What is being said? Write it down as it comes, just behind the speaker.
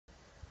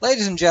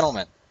Ladies and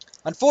gentlemen,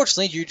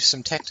 unfortunately due to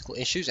some technical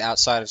issues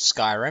outside of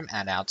Skyrim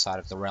and outside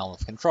of the realm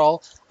of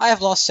control, I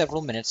have lost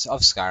several minutes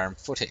of Skyrim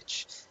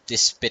footage.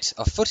 This bit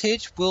of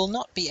footage will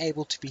not be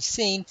able to be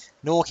seen,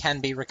 nor can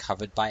be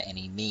recovered by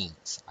any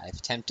means. I have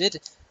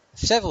attempted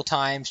several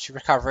times to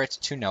recover it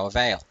to no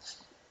avail.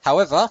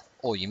 However,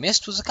 all you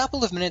missed was a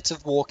couple of minutes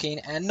of walking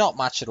and not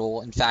much at all,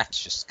 in fact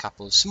just a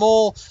couple of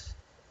small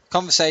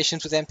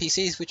conversations with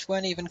NPCs which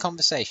weren't even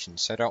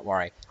conversations, so don't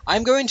worry.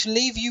 I'm going to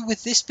leave you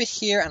with this bit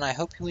here and I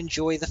hope you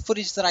enjoy the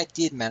footage that I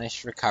did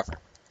manage to recover.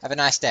 Have a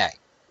nice day.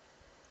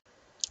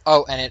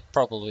 Oh, and it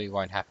probably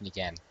won't happen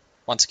again.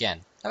 Once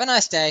again, have a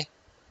nice day.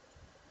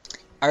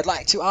 I would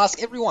like to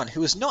ask everyone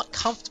who is not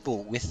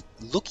comfortable with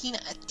looking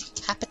at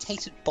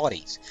decapitated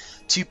bodies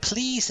to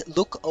please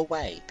look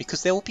away,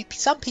 because there will be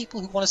some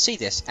people who want to see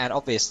this, and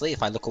obviously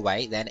if I look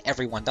away then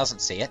everyone doesn't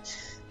see it,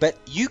 but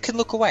you can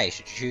look away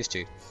should you choose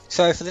to.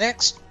 So for the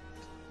next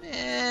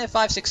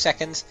 5-6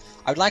 seconds,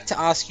 I would like to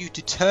ask you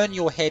to turn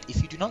your head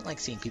if you do not like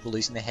seeing people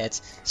losing their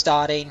heads,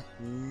 starting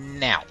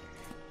now.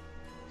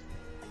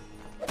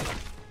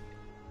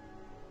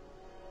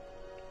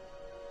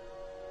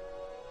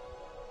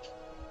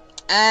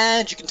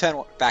 And you can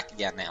turn back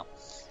again now,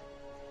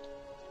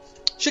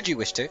 should you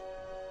wish to.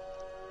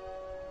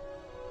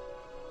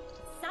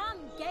 Some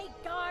gate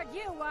guard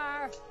you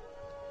were.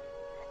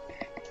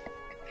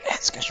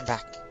 Let's go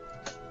back.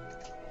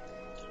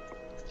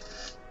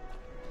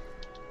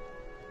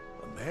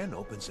 A man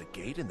opens a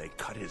gate and they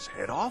cut his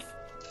head off?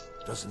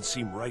 Doesn't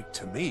seem right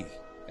to me.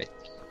 Wait,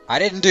 I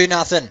didn't do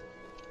nothing.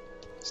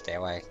 Stay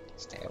away.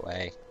 Stay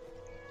away.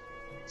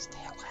 Stay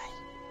away.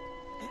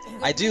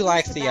 I do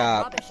like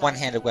the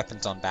one-handed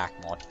weapons on back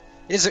mod.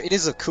 It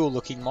is a cool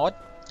looking mod,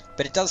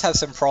 but it does have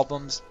some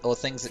problems or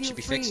things that should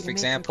be fixed. For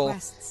example,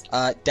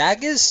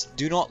 daggers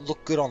do not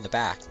look good on the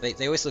back.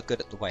 They always look good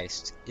at the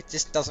waist. It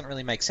just doesn't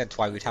really make sense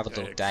why we'd have a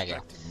little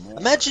dagger.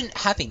 Imagine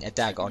having a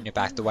dagger on your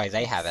back the way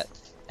they have it,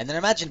 and then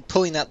imagine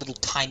pulling that little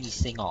tiny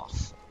thing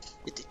off.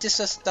 It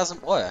just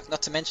doesn't work.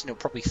 Not to mention it'll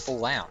probably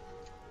fall out,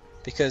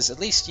 because at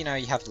least you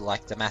have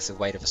the massive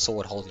weight of a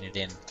sword holding it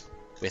in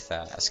with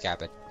a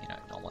scabbard,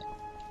 normally.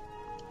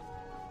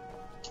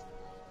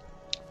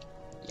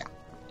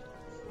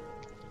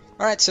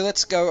 Alright, so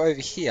let's go over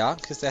here,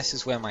 because this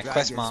is where my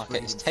quest marker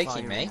is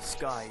taking me.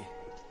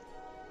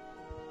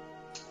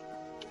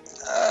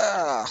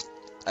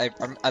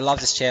 I love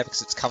this chair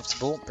because it's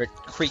comfortable, but it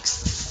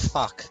creaks the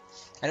fuck.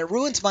 And it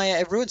ruins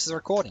the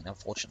recording,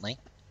 unfortunately.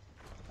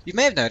 You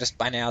may have noticed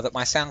by now that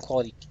my sound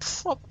quality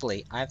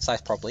probably, I emphasize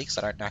probably, because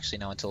I don't actually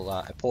know until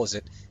I pause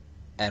it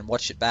and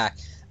watch it back,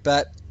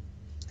 but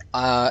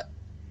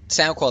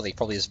sound quality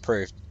probably has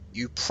improved.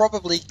 You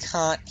probably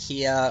can't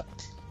hear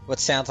what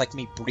sounds like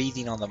me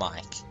breathing on the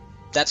mic.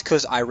 That's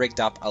because I rigged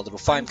up a little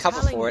foam cover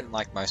for it,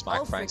 like most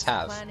microphones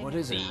have. What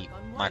is the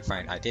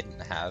microphone I didn't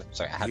have,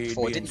 sorry, I had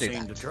before, didn't do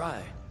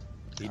that.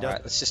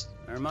 Alright, let's just...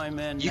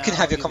 You can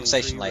have your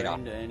conversation later.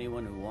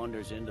 Anyone who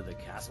wanders into the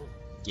castle?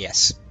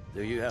 Yes.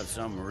 Do you have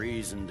some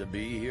reason to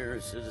be here,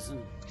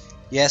 citizen?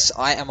 Yes,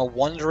 I am a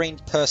wandering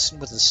person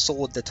with a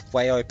sword that's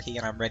way OP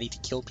and I'm ready to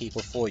kill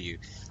people for you.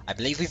 I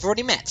believe we've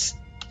already met.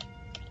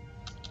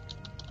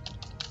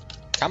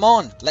 Come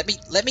on, let me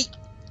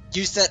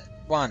use that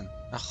one.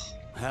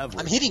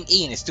 I'm hitting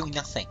E and it's doing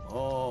nothing.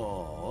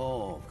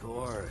 Oh, of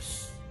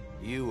course.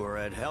 You were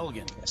at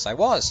Helgen. Yes, I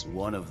was.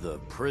 One of the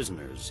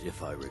prisoners,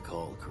 if I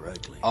recall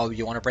correctly. Oh,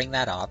 you want to bring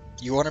that up?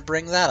 You want to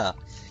bring that up?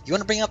 You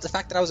want to bring up the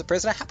fact that I was a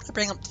prisoner? How can I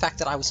bring up the fact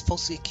that I was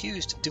falsely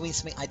accused of doing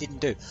something I didn't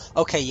do?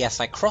 Okay, yes,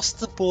 I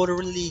crossed the border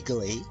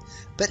illegally,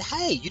 but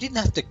hey, you didn't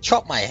have to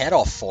chop my head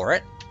off for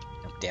it.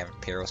 Oh, damn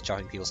Imperials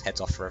chopping people's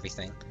heads off for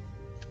everything.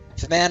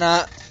 If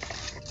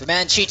a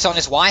man cheats on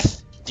his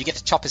wife, do you get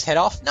to chop his head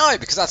off? No,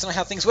 because that's not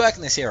how things work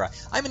in this era.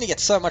 I'm going to get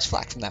so much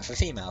flack from that for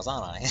females,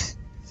 aren't I?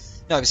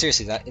 No, but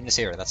seriously, in this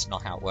era, that's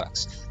not how it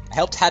works. I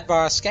helped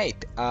Hadvar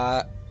escape.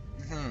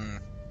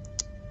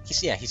 He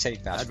said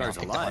he'd vouch for me. Hadvar's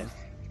alive.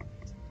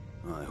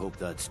 I hope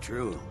that's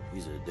true.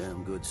 He's a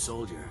damn good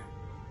soldier.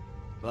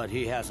 But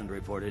he hasn't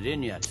reported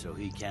in yet, so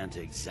he can't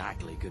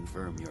exactly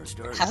confirm your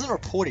story. Hasn't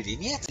reported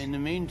in yet? In the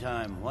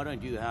meantime, why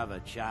don't you have a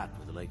chat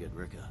with Legate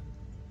Ricka?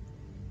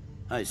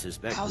 I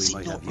suspect we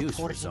might have use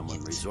for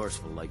someone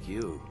resourceful like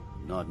you.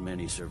 Not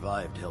many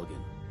survived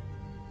Helgen.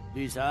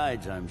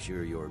 Besides, I'm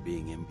sure your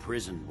being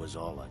imprisoned was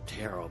all a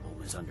terrible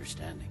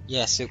misunderstanding.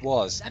 Yes, it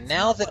was. And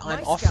now that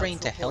I'm offering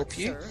to help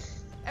you,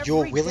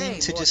 you're willing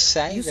to just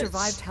say you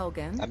survived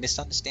Helgen? A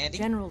misunderstanding?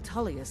 General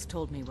Tullius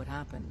told me what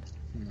happened.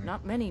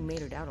 Not many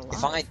made it out alive.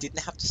 If I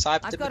didn't have to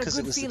side with them because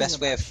it was the best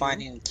way of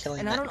finding and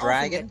killing that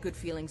dragon, good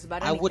feelings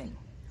about I wouldn't.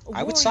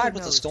 I would side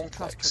with the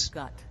Stormcloaks.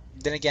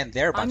 Then again,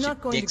 they're a bunch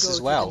of dicks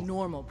as well. I'm not going to go through the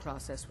normal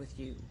process with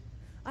you.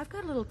 I've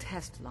got a little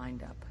test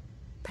lined up.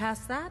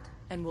 Pass that,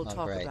 and we'll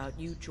talk about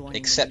you joining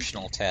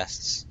exceptional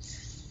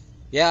tests.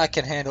 Yeah, I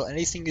can handle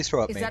anything you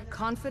throw at me. Is that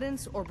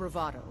confidence or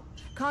bravado?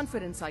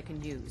 Confidence I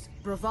can use.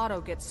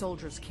 Bravado gets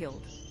soldiers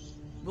killed.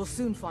 We'll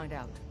soon find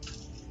out.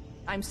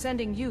 I'm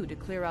sending you to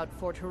clear out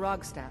Fort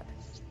Hrogstad.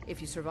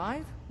 If you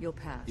survive, you'll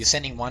pass. You're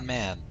sending one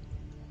man.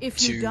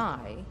 If you to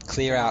die,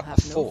 clear I'll out have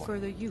a no fort.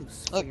 further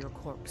use for Look, your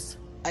corpse.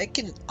 I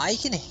can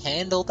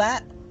handle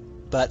that,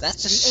 but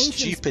that's a The ancients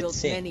stupid built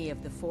thing. many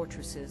of the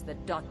fortresses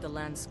that dot the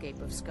landscape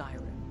of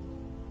Skyrim.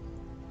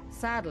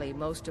 Sadly,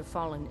 most have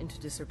fallen into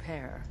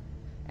disrepair,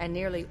 and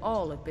nearly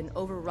all have been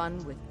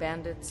overrun with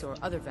bandits or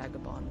other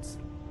vagabonds.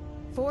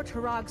 Fort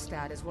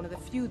Haragstad is one of the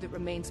few that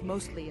remains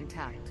mostly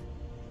intact.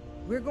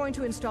 We're going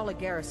to install a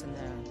garrison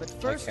there, but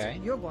first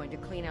you're going to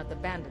clean out the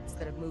bandits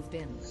that have moved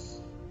in.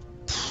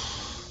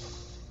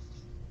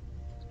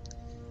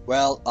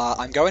 Well,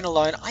 I'm going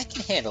alone. I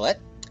can handle it.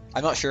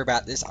 I'm not sure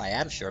about this. I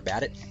am sure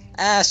about it.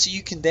 So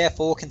you can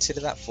therefore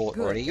consider that fort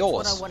Good, already that's yours.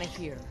 what I want to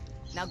hear.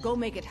 Now go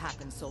make it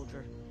happen,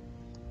 soldier.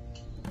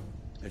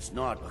 It's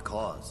not a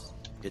cause.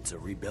 It's a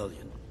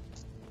rebellion.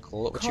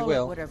 Call it what Call you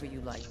will. it whatever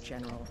you like,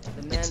 General. The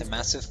It's man's a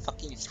massive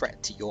fucking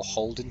threat to your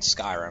hold in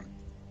Skyrim.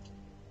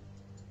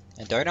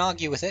 And don't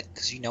argue with it,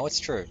 because you know it's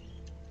true.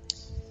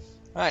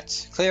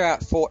 Right, clear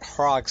out Fort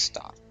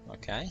Haragstad.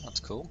 Okay, that's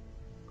cool.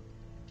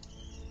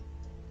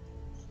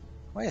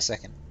 Wait a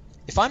second.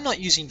 If I'm not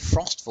using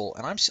Frostfall,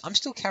 and I'm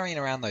still carrying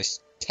around those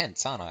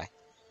tents, aren't I?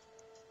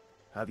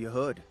 Have you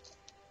heard?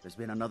 There's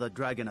been another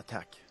dragon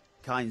attack.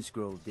 Kynes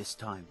Grove this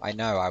time. I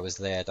know, I was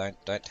there.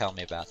 Don't tell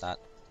me about that.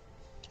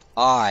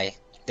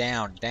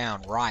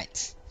 Down,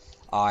 right.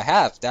 I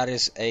have. That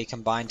is a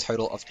combined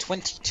total of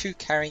 22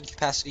 carrying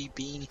capacity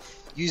being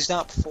used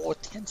up for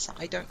tents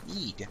I don't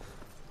need.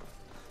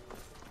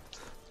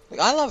 Look,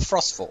 I love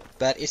Frostfall,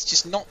 but it's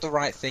just not the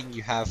right thing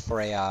you have for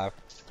a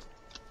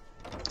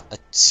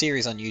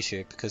series on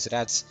YouTube, because it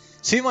adds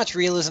too much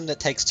realism that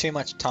takes too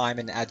much time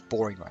and adds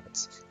boring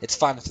moments. It's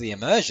fun for the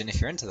immersion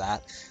if you're into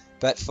that,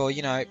 but for,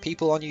 you know,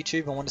 people on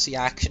YouTube who want to see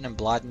action and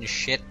blood and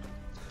shit,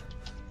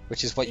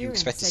 which is what you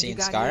expect to see in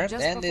Skyrim,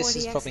 then this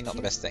is probably not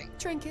the best thing.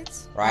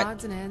 Trinkets, Right?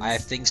 odds and ends, I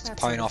have things to that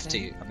pawn sort of off to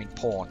thing. you. I mean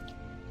pawn.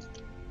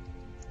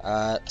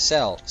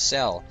 Sell.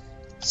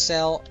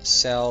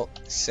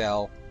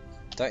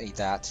 Don't need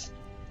that.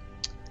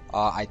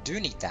 I do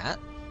need that.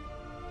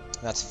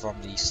 That's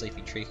from the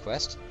Sleeping Tree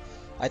quest.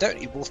 I don't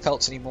need wolf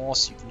pelts anymore,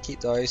 so you can keep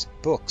those.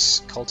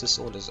 Books, cultist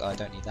orders, I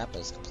don't need that, but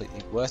it's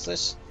completely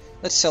worthless.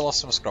 Let's sell off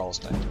some scrolls,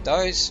 don't need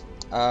those.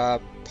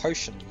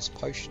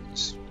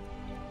 Potions.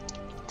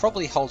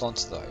 Probably hold on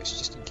to those,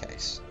 just in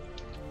case.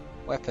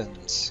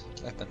 Weapons,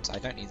 I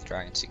don't need the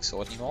Dragon 6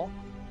 sword anymore.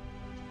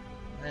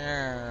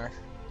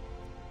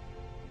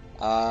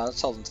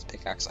 Let's hold on to the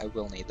pickaxe, I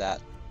will need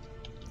that.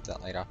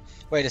 That later.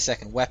 Wait a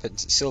second,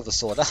 weapons, silver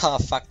sword, ah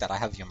fuck that, I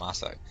have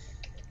Yamato.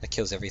 That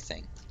kills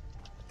everything.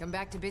 Come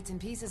back to bits and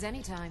pieces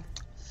anytime.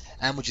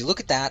 And would you look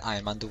at that, I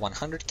am under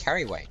 100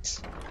 carry weight.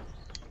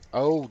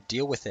 Oh,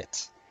 deal with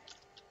it.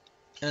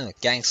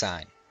 Gang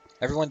sign.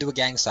 Everyone do a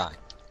gang sign.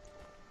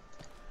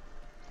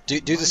 Do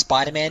the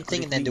Spider-Man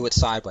thing and then do it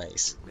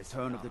sideways.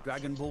 Return of the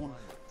Dragonborn.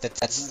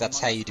 That's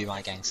how you do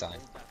my gang sign.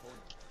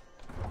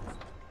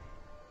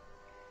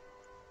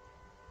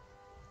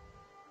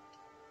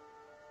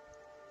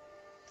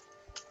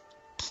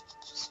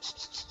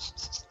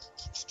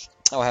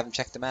 Oh, I haven't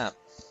checked the map.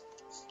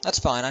 That's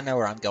fine, I know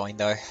where I'm going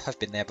though. I've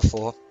been there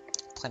before.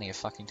 Plenty of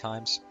fucking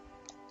times.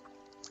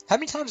 How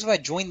many times have I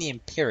joined the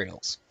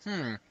Imperials?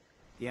 The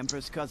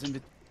Emperor's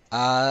cousin.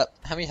 How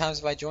many times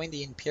have I joined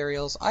the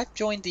Imperials? I've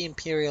joined the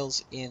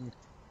Imperials in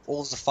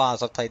all of the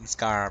files I've played in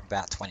Skyrim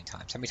about 20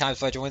 times. How many times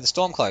have I joined the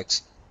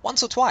Stormcloaks?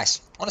 Once or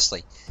twice,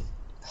 honestly.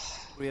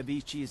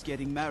 Ryabichi is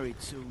getting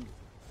married soon.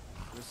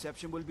 The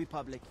reception will be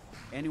public.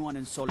 Anyone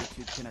in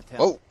Solitude can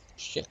attend. Oh,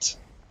 shit.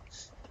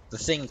 The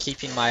thing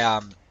keeping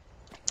my,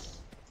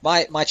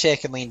 my chair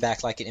can lean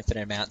back like an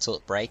infinite amount until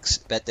it breaks,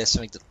 but there's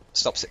something that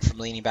stops it from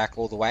leaning back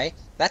all the way.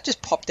 That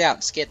just popped out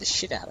and scared the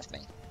shit out of me.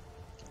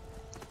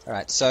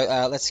 Alright,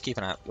 so let's keep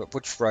an eye.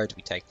 Which road do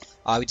we take?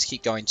 We just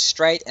keep going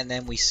straight, and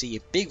then we see a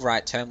big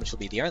right turn, which will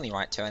be the only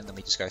right turn, and then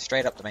we just go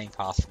straight up the main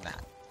path from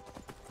that.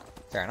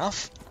 Fair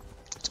enough.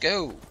 Let's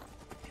go.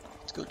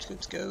 Let's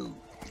go.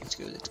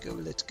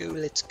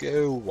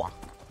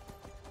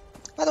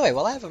 By the way,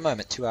 while I have a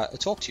moment to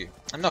talk to you,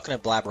 I'm not going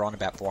to blabber on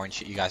about boring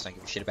shit you guys don't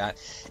give a shit about.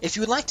 If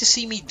you would like to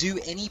see me do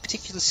any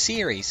particular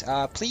series,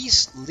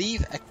 please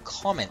leave a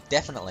comment,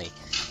 definitely.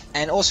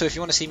 And also, if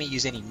you want to see me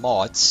use any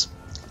mods,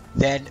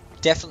 then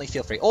definitely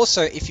feel free.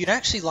 Also, if you'd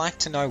actually like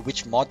to know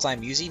which mods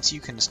I'm using so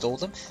you can install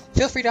them,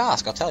 feel free to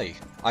ask, I'll tell you.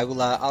 I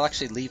will, I'll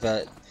actually leave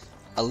a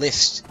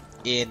list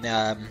in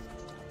the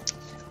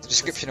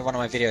description of one of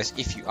my videos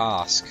if you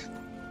ask.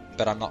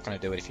 But I'm not going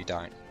to do it if you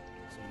don't.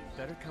 So you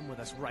better come with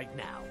us right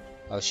now.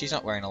 Oh, she's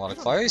not wearing a lot of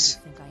clothes.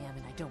 I think I am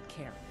and I don't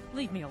care.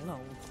 Leave me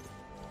alone.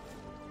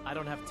 I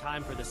don't have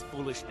time for this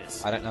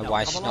foolishness. I don't know Now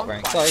why come she's not along,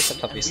 wearing buddy, clothes. That's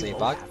and obviously we a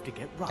won't bug. have to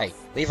get rough. Hey,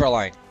 leave her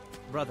alone.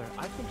 Brother,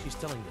 I think she's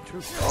telling the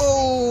truth.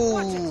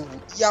 Oh,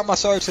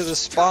 Yamato to the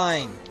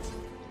spine.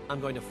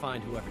 I'm going to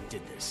find whoever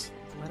did this.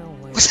 I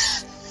don't wait.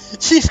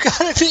 You've got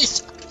to be.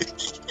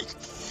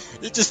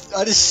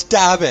 I just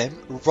stab him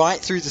right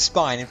through the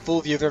spine in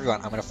full view of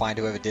everyone. I'm going to find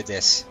whoever did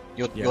this.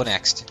 You're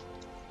next.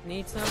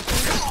 Need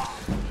something?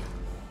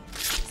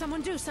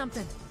 Someone do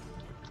something.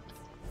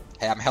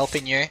 Hey, I'm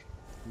helping you,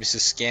 Mrs.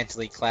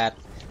 Scantily Clad.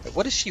 But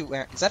what is she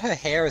wearing? Is that her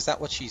hair? Is that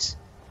what she's...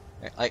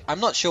 Like, I'm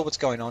not sure what's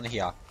going on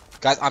here.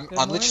 Guys, I'm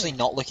literally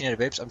not looking at her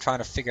boobs. I'm trying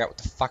to figure out what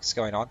the fuck's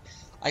going on.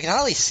 I can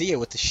hardly see her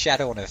with the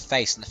shadow on her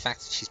face and the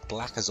fact that she's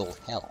black as all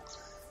hell.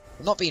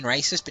 I'm not being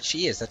racist, but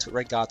she is. That's what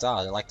Red Guards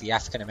are. They're like the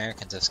African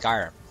Americans of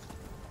Skyrim.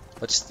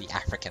 Or just the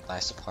Africans, I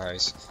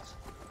suppose.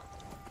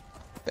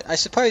 But I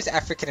suppose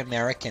African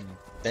American,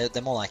 they're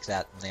more like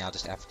that than they are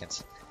just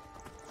Africans.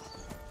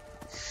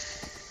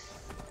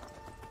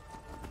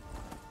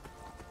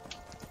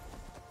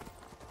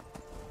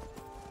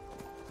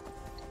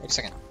 Wait a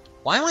second.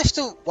 Why do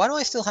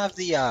I still have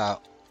the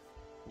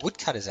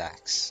woodcutter's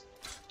axe?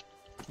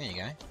 There you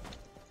go.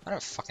 I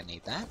don't fucking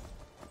need that.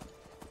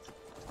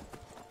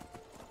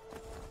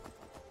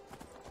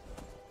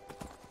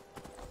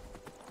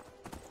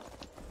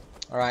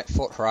 Alright,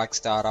 Fort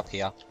Reichstad up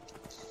here.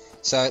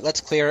 So let's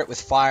clear it with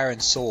fire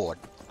and sword.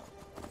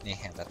 Yeah,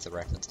 that's a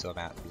reference to a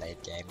Mount and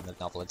Blade game in the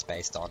novel it's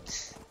based on.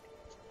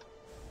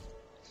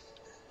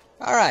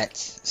 Alright,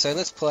 so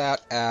let's pull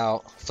out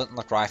our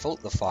flintlock rifle,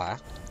 the fire,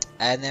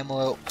 and then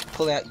we'll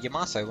pull out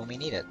Yamato when we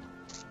need it.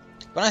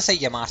 When I say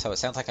Yamato, it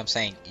sounds like I'm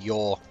saying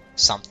you're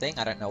something.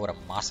 I don't know what a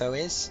motto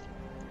is.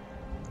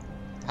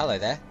 Hello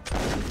there.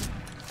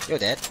 You're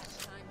dead.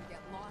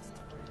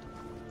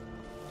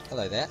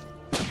 Hello there.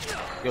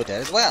 You're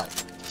dead as well.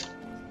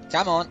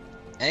 Come on.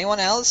 Anyone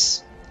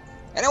else?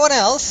 Anyone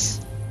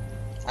else?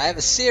 I have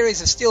a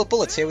series of steel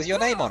bullets here with your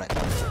name on it.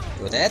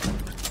 You're dead.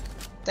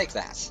 Take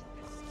that.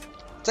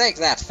 Take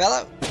that,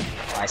 fellow.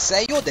 I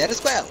say you're dead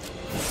as well.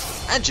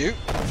 And you.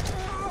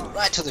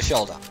 Right to the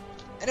shoulder.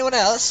 Anyone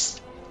else?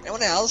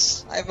 Anyone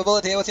else? I have a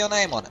bullet here with your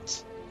name on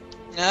it.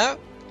 No?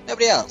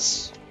 Nobody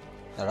else?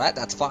 Alright,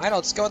 that's fine.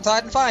 I'll just go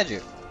inside and find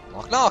you.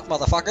 Knock knock,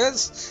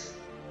 motherfuckers.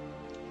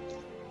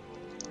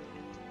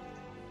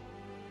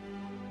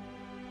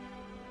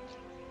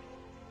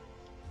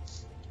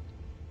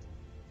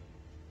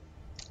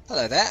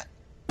 Hello there.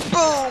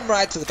 Boom!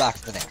 Right to the back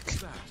of the neck.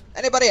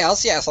 Anybody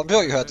else? Yes, I'm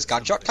sure you heard this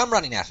gunshot. Come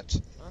running at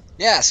it.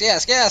 Yes,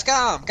 yes, yes,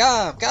 come.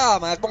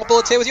 I have more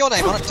bullets here with your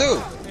name on it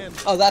too.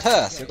 Oh, that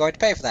hurts. You're going to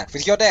pay for that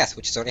with your death,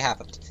 which has already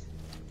happened.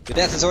 Your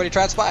death has already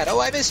transpired. Oh,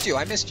 I missed you.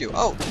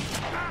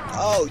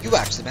 Oh, you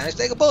actually managed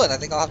to take a bullet. I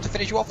think I'll have to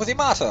finish you off with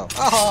Yamato.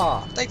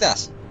 Aha! Take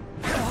that.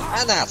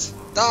 And that.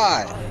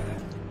 Die.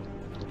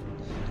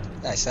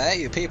 I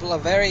say, you people are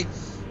very,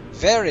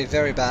 very,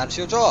 very bad at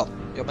your job.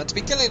 You're meant to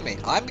be killing me.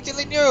 I'm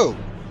killing you.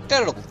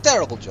 Terrible,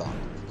 terrible job.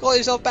 Call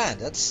yourself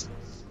bandits.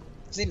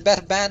 I've seen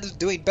better bandits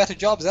doing better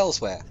jobs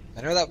elsewhere.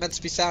 I know that meant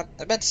to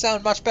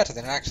sound much better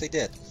than it actually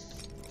did.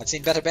 I've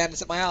seen better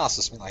bandits at my ass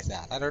or something like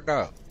that. I don't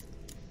know.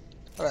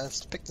 Alright,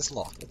 let's pick this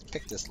lock.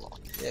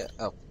 Yeah.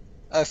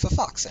 Oh, for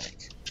fuck's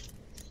sake.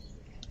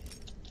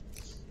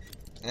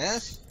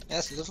 Yes, a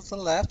little to the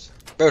left.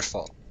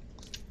 Beautiful.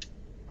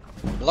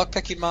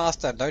 Lockpicking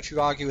master, and don't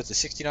you argue with the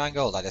 69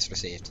 gold I just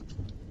received.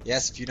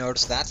 Yes, if you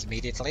notice that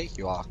immediately,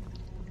 you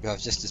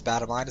have just as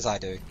bad a mind as I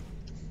do.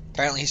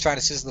 Apparently he's trying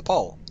to scissor the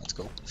pole. That's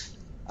cool.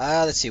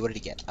 Let's see, what did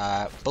he get?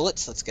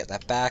 Bullets, let's get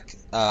that back.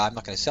 I'm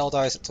not going to sell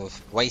those, it's a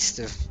waste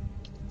of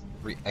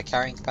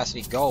carrying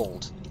capacity.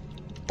 Gold.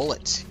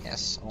 Bullet,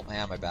 yes, I want my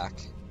ammo back.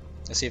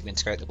 Let's see if we can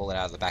scrape the bullet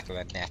out of the back of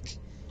her neck.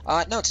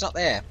 No, it's not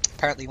there.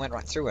 Apparently it went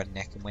right through her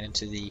neck and went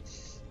into the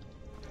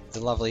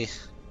lovely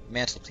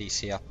mantelpiece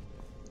here.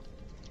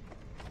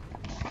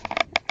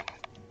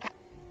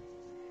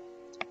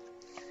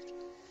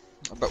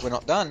 But we're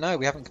not done, no,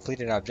 we haven't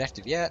completed our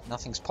objective yet,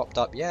 nothing's popped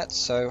up yet,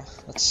 so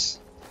let's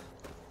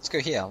go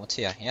here. What's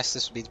here? Yes,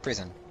 this will be the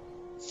prison.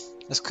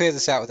 Let's clear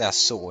this out with our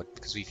sword,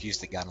 because we've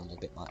used the gun a little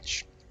bit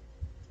much.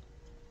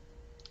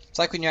 It's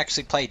like when you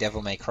actually play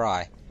Devil May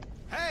Cry.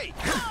 Hey!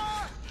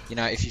 You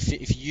know, if you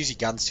use your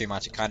guns too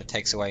much, it kind of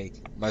takes away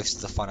most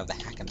of the fun of the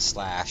hack and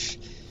slash.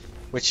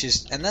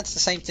 And that's the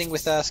same thing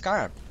with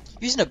Skyrim.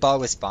 Using a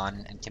bow is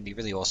fun, and can be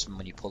really awesome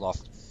when you pull off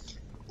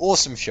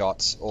awesome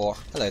shots, or,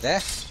 hello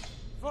there.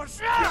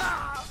 That's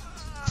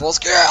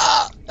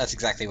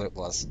exactly what it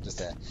was, just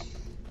there.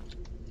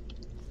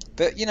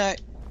 But, you know,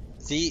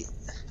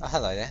 oh,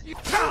 hello there.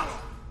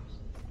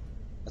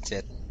 That's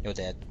it, you're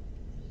dead.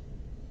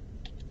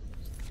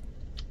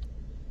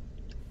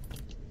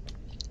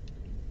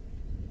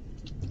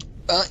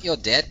 You're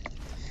dead.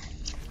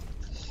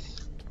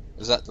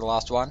 Was that the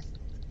last one?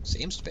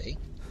 Seems to be.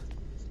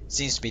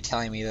 Seems to be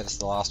telling me that it's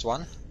the last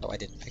one. Oh, I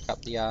didn't pick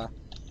up the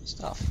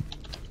stuff.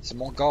 Some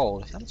more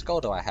gold. How much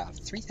gold do I have?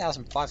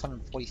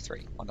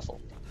 3,543.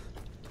 Wonderful.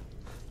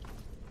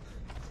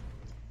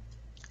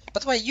 By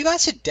the way, you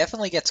guys should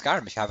definitely get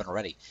Skyrim if you haven't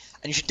already.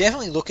 And you should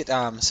definitely look at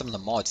some of the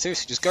mods.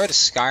 Seriously, just go to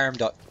Skyrim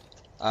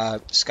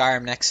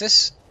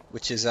Nexus,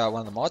 which is one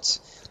of the mods.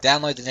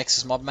 Download the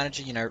Nexus Mod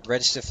Manager, you know,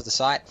 register for the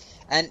site,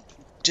 and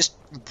just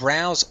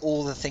browse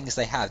all the things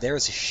they have. There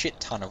is a shit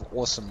ton of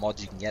awesome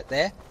mods you can get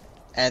there.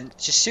 And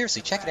just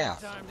seriously, check it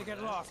out.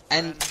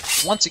 And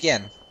once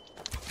again,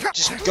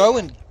 just go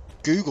and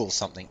Google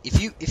something.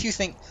 If you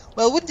think,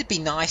 well, wouldn't it be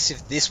nice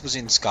if this was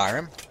in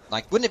Skyrim?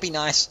 Like, wouldn't it be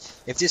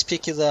nice if this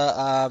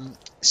particular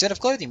set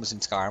of clothing was in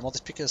Skyrim, or this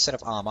particular set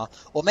of armor,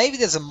 or maybe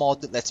there's a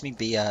mod that lets me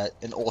be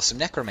an awesome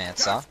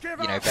necromancer, you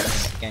know, better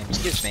than what the game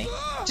gives me.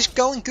 Just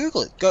go and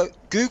Google it. Go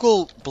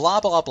Google blah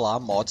blah blah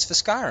mods for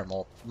Skyrim,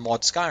 or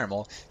mod Skyrim,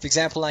 or for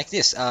example like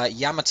this,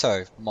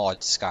 Yamato mod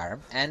Skyrim,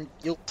 and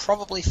you'll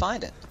probably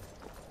find it.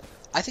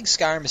 I think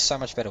Skyrim is so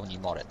much better when you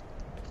mod it.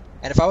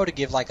 And if I were to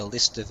give like a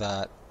list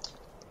of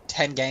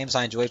 10 games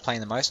I enjoyed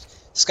playing the most,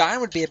 Skyrim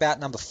would be about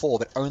number 4,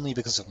 but only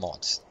because of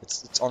mods.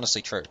 It's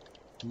honestly true.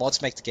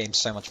 Mods make the game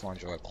so much more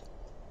enjoyable.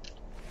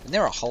 And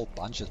there are a whole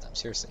bunch of them,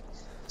 seriously.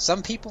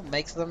 Some people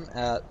make them,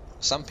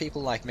 some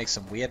people like make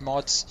some weird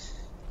mods,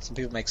 some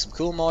people make some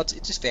cool mods,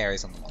 it just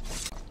varies on the mod.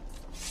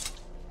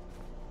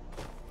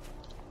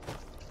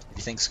 If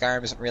you think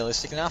Skyrim isn't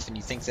realistic enough, and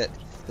you think that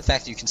the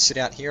fact that you can sit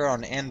out here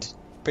on end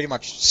pretty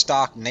much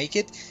stark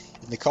naked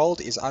in the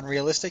cold is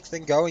unrealistic,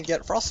 then go and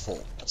get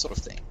Frostfall, that sort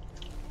of thing.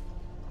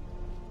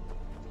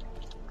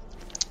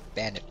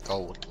 Bandit,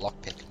 gold,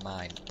 lockpick,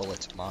 mine,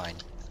 bullet, mine.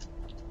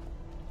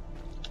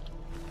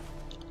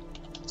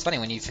 It's funny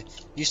when you've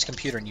used a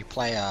computer and you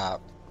play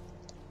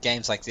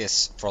games like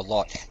this for a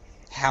lot,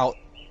 how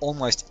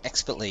almost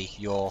expertly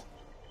your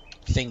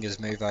fingers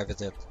move over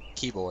the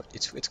keyboard.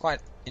 It's quite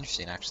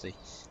interesting actually.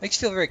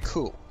 Makes you feel very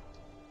cool.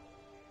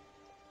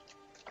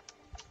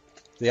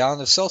 The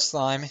island of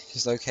Solstheim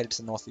is located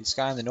to the north of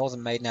Skyrim. The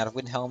northern maiden out of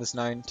Windhelm is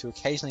known to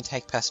occasionally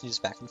take passengers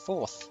back and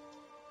forth.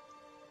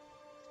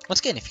 Once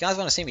again, if you guys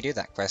want to see me do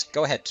that quest,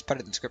 go ahead, just put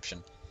it in the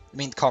description. I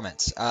mean, the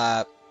comments.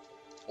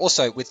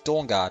 Also, with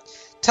Dawnguard,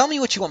 tell me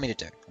what you want me to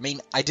do. I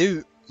mean, I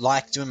do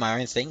like doing my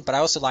own thing, but I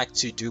also like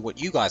to do what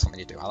you guys want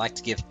me to do. I like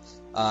to give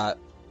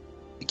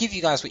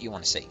you guys what you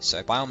want to see.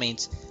 So, by all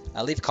means,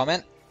 leave a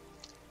comment.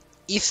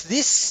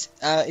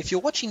 If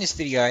you're watching this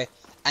video,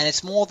 and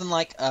it's more than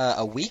like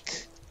a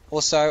week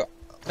or so,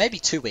 maybe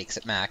 2 weeks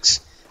at max,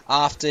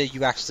 after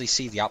you actually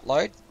see the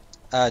upload,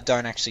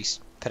 don't actually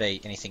put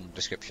anything in the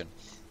description.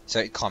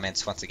 So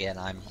comments, once again,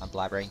 I'm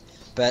blabbering.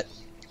 But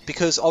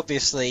because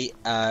obviously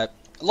a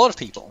lot of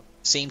people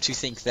seem to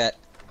think that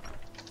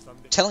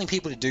telling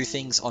people to do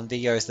things on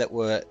videos that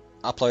were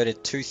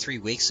uploaded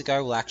 2-3 weeks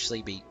ago will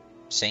actually be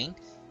seen.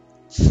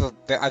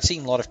 I've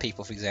seen a lot of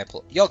people, for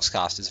example,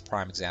 Yogscast is a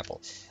prime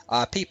example.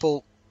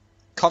 People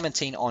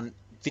commenting on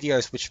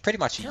videos which are pretty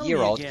much a year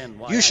old.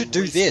 You should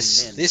do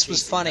this. This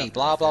was funny.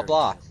 Blah blah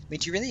blah. I mean,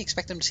 do you really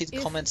expect them to see the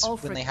comments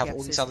when they have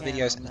all these other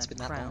videos and it's been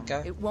that long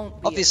ago?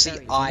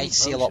 Obviously, I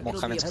see a lot more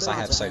comments because I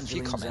have so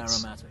few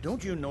comments.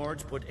 Don't you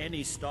Nords put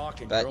any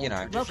stock in But you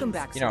know, Welcome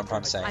back, you know what I'm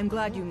trying to say. I'm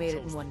glad you made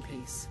it in one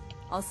piece.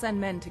 I'll send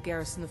men to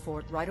garrison the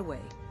fort right away.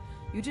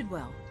 You did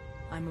well.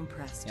 I'm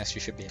impressed. Yes, you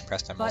should be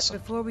impressed. I'm But awesome.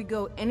 before we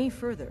go any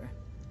further,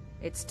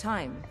 it's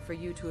time for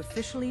you to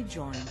officially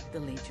join the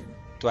Legion.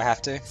 Do I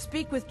have to?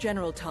 Speak with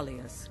General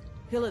Tullius.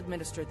 He'll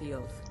administer the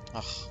oath.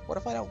 Ugh, what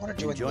if I don't want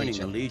to In join joining the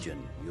the Legion?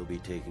 Legion, you'll be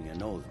taking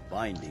an oath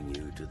binding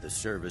you to the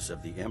service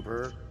of the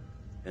Emperor,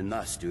 and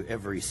thus to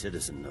every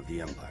citizen of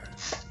the Empire.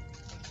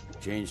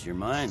 Changed your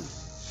mind?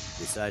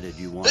 Decided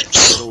you want a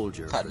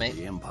soldier for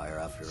the Empire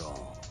after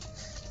all.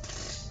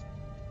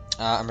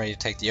 I'm ready to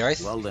take the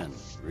oath. Well then,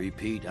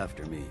 repeat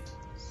after me.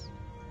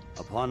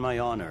 Upon my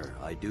honor,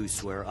 I do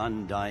swear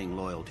undying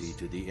loyalty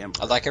to the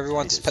Emperor. I'd like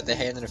everyone to put their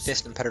hand in a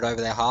fist and put it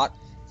over their heart.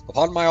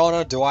 Upon my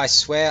honor, do I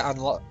swear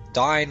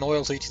undying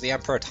loyalty to the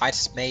Emperor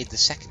Titus Made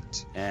II.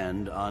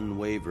 And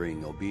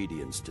unwavering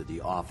obedience to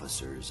the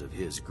officers of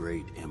his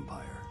great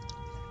empire.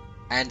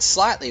 And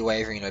slightly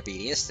wavering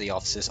obedience to the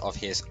officers of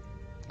his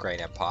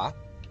great empire.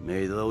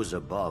 May those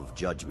above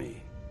judge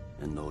me,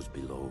 and those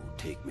below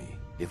take me,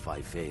 if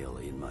I fail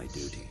in my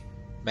duty.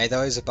 May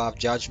those above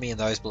judge me and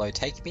those below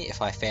take me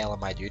if I fail in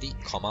my duty,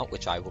 comma,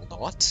 which I will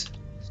not.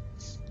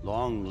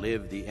 Long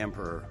live the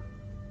Emperor.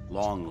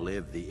 Long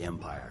live the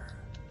Empire.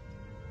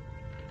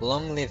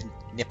 Long live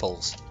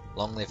nipples.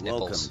 Long live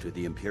nipples. Welcome to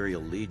the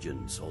Imperial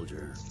Legion,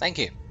 soldier. Thank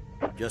you.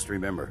 Just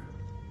remember,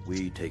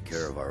 we take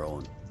care of our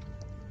own.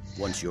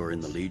 Once you're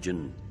in the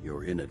Legion,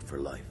 you're in it for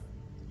life.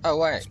 Oh,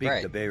 wait, Speak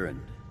great. to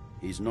Baron.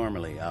 He's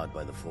normally out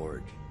by the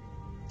forge.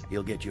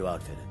 He'll get you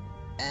outfitted.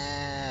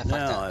 Fuck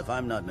Now, that. if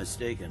I'm not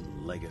mistaken,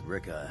 Legate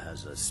Ricka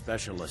has a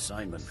special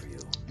assignment for you.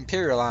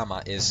 Imperial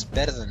armor is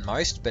better than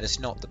most, but it's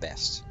not the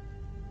best.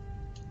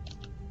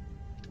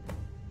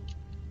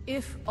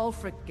 If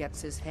Ulfric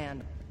gets his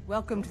hand,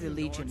 welcome to the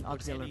Legion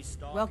Auxiliary.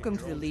 Welcome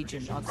to the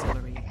Legion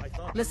Auxiliary.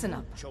 Listen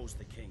up.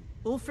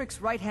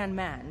 Ulfric's right-hand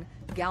man,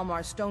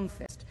 Galmar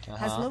Stonefist,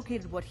 has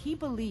located what he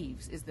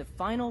believes is the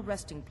final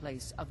resting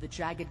place of the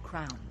Jagged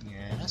Crown.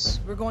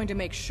 Yes. We're going to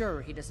make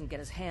sure he doesn't get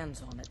his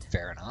hands on it.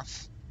 Fair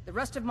enough. The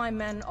rest of my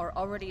men are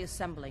already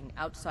assembling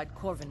outside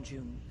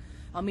Corvinjune.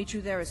 I'll meet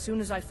you there as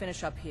soon as I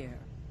finish up here.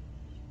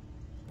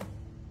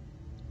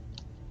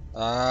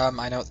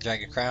 I know what the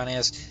Jagged Crown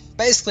is.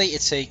 Basically,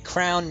 it's a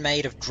crown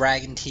made of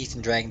dragon teeth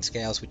and dragon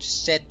scales, which is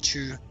said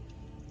to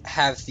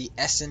have the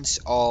essence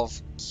of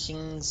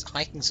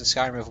high kings of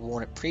Skyrim have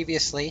worn it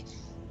previously,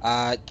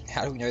 How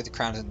do we know the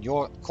crown is in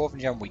your court,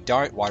 John? We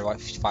don't. Why do I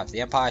fight for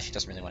the Empire? She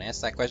doesn't really want to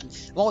answer that question.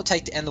 What would it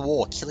take to end the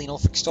war? Killing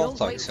Norfolk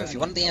Stormcloak. So if you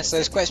wanted to answer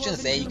those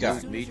questions, there you go.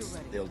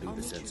 They'll do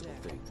the sensible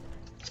thing.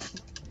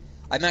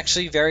 I'm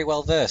actually very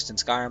well versed in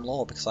Skyrim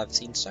lore because I've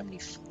seen so many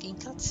fucking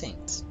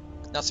cutscenes.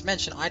 Not to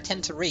mention, I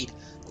tend to read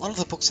a lot of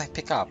the books I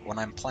pick up when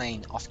I'm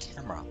playing off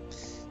camera.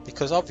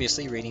 Because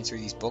obviously reading through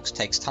these books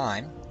takes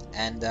time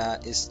and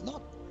is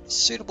not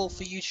suitable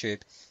for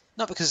YouTube.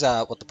 Not because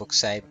what the books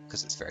say, but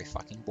because it's very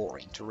fucking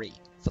boring to read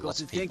for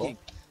lots of people.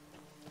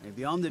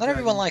 Maybe I'm the Not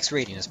everyone likes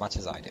reading as much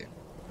as I do.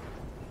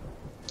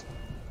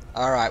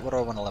 Alright, what do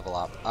I want to level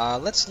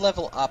up? Let's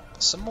level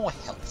up some more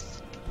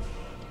health.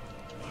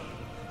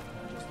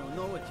 I just don't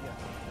know it yet.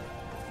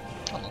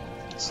 Hold on,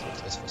 let's look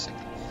at this for a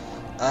second.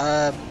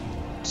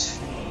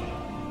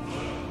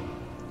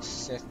 2,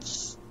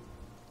 6,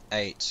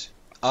 8.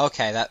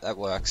 Okay, that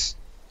works.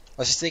 I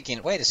was just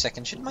thinking, wait a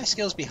second, shouldn't my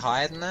skills be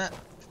higher than that?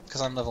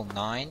 Because I'm level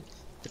 9.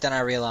 But then I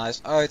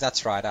realized, oh,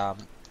 that's right,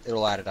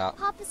 it'll add it up.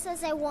 Papa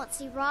says I won't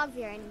see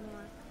Rodvir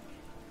anymore.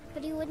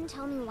 But he wouldn't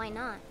tell me why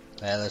not.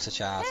 There, there's a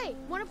child. Hey,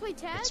 wanna play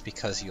tag? It's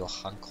because your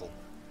uncle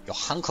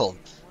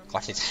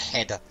got his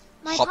head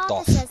My hopped papa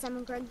off. says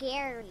I'm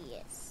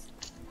gregarious.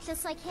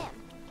 Just like him.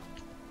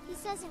 He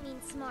says it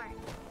means smart.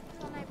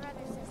 But my